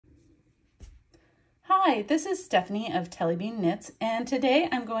Hi, this is Stephanie of Tellybean Knits, and today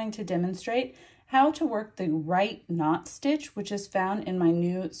I'm going to demonstrate how to work the right knot stitch, which is found in my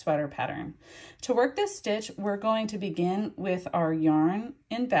new sweater pattern. To work this stitch, we're going to begin with our yarn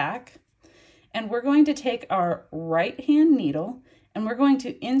in back, and we're going to take our right hand needle and we're going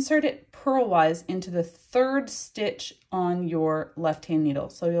to insert it purlwise into the third stitch on your left hand needle.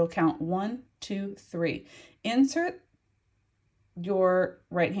 So you'll count 1, 2, 3. Insert your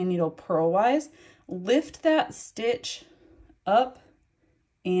right hand needle purlwise. Lift that stitch up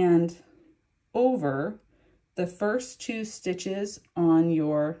and over the first 2 stitches on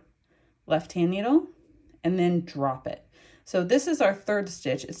your left hand needle and then drop it. So this is our third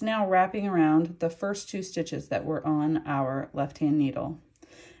stitch. It's now wrapping around the first 2 stitches that were on our left hand needle.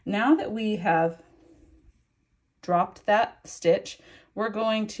 Now that we have dropped that stitch, we're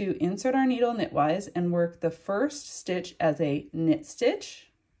going to insert our needle knitwise and work the first stitch as a knit stitch.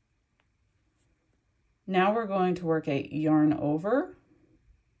 Now we're going to work a yarn over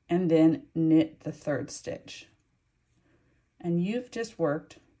and then knit the third stitch. And you've just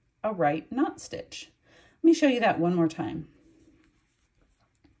worked a right knot stitch. Let me show you that one more time.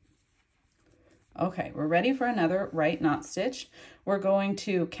 Okay, we're ready for another right knot stitch. We're going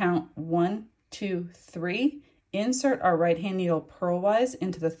to count 1, 2, 3, insert our right hand needle purlwise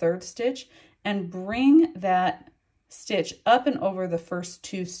into the third stitch and bring that stitch up and over the first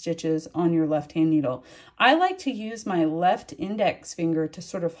 2 stitches on your left hand needle. I like to use my left index finger to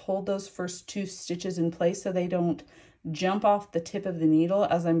sort of hold those first 2 stitches in place so they don't jump off the tip of the needle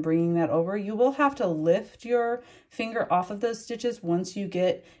as I'm bringing that over. You will have to lift your finger off of those stitches once you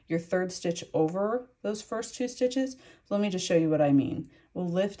get your third stitch over those first 2 stitches. So let me just show you what I mean. We'll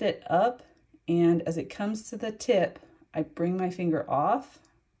lift it up, and as it comes to the tip, I bring my finger off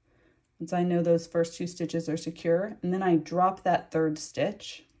once I know those first 2 stitches are secure, and then I drop that third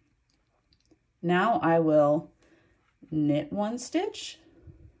stitch. Now I will knit 1 stitch,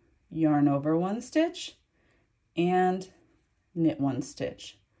 yarn over 1 stitch, and knit 1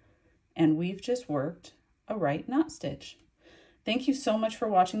 stitch. And we've just worked a right knot stitch. Thank you so much for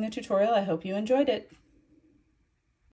watching the tutorial. I hope you enjoyed it.